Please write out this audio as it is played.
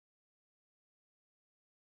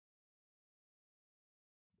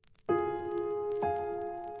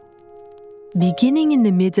Beginning in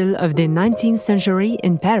the middle of the 19th century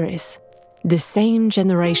in Paris, the same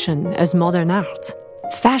generation as modern art,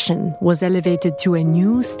 fashion was elevated to a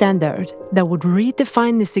new standard that would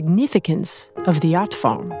redefine the significance of the art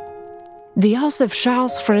form. The house of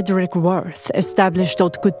Charles Frederick Worth established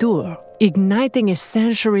haute couture, igniting a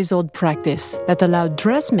centuries-old practice that allowed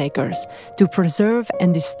dressmakers to preserve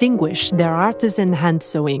and distinguish their artisan hand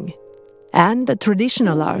sewing and the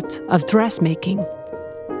traditional art of dressmaking.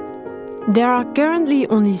 There are currently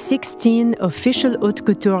only 16 official haute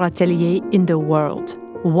couture ateliers in the world.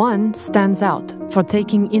 One stands out for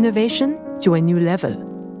taking innovation to a new level.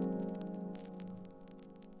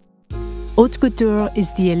 Haute couture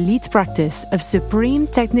is the elite practice of supreme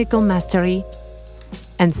technical mastery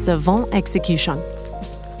and savant execution.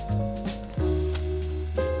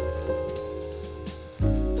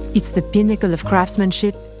 It's the pinnacle of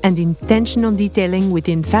craftsmanship and intentional detailing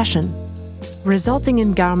within fashion, resulting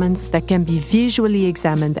in garments that can be visually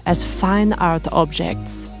examined as fine art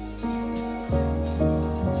objects.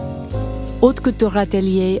 Haute couture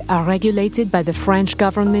ateliers are regulated by the French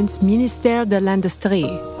government's Ministère de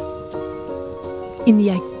l'Industrie. In the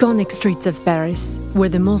iconic streets of Paris, where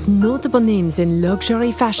the most notable names in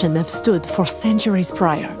luxury fashion have stood for centuries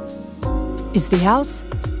prior, is the house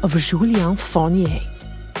of Julien Fournié.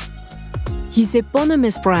 His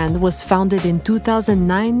eponymous brand was founded in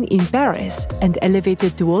 2009 in Paris and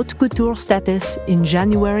elevated to haute couture status in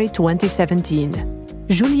January 2017.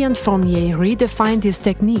 Julien Fournié redefined his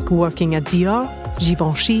technique working at Dior,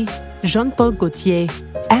 Givenchy, Jean-Paul Gaultier,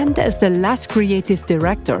 and as the last creative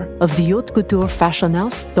director of the haute couture fashion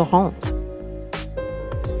house Torrent.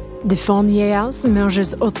 The Fournié house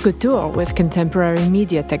merges haute couture with contemporary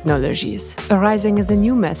media technologies, arising as a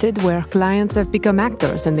new method where clients have become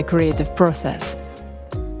actors in the creative process.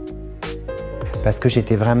 Parce que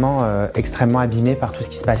j'étais vraiment extrêmement abîmée par tout ce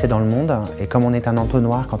qui se passait dans le monde. Et comme on est un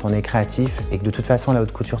entonnoir quand on est créatif, et que de toute façon la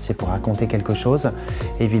haute couture c'est pour raconter quelque chose,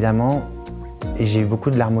 évidemment, j'ai eu beaucoup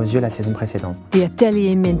de larmes aux yeux la saison précédente. The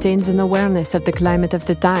atelier maintains an awareness of the climate of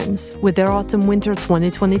the times, with their Autumn-Winter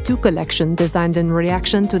 2022 collection designed in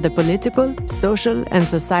reaction to the political, social and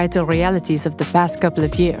societal realities of the past couple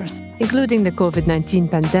of years, including the COVID-19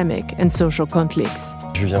 pandemic and social conflicts.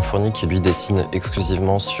 Julien Fournié qui lui dessine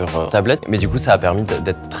exclusivement sur tablette, mais du coup ça a permis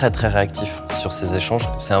d'être très réactif sur ces échanges.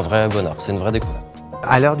 C'est un vrai bonheur, c'est une vraie découverte.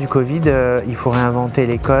 À l'heure du Covid, il faut réinventer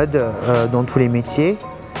les codes dans tous les métiers.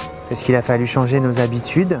 Parce qu'il a fallu changer nos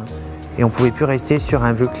habitudes et on ne pouvait plus rester sur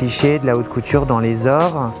un vieux cliché de la haute couture dans les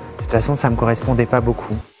ors. De toute façon, ça ne me correspondait pas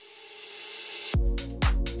beaucoup.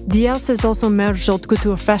 The house has also merged haute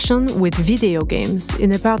couture fashion with video games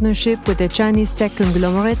in a partnership with the Chinese tech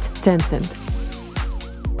conglomerate Tencent.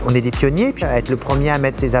 On est des pionniers, puis être le premier à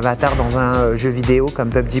mettre ses avatars dans un jeu vidéo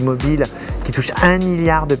comme PUBG Mobile qui touche 1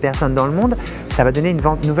 milliard de personnes dans le monde, ça va donner une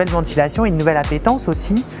nouvelle ventilation et une nouvelle appétence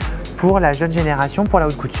aussi pour la jeune génération, pour la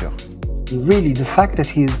haute couture. Really, the fact that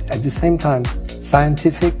he's at the same time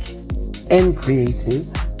scientific and creative,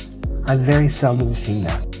 I've very seldom seen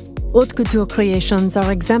that. Haute couture creations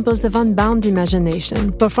are examples of unbound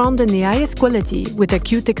imagination, performed in the highest quality with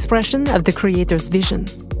acute expression of the creator's vision.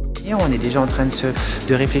 Et on est déjà en train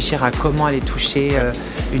de réfléchir à comment aller toucher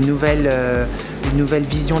une nouvelle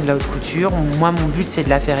vision de la haute couture. Moi, mon but, c'est de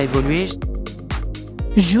la faire évoluer.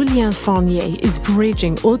 Julien Fournié is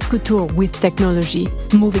bridging haute couture with technology,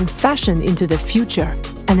 moving fashion into the future,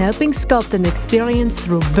 and helping sculpt an experience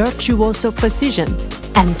through virtuoso precision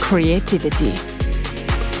and creativity.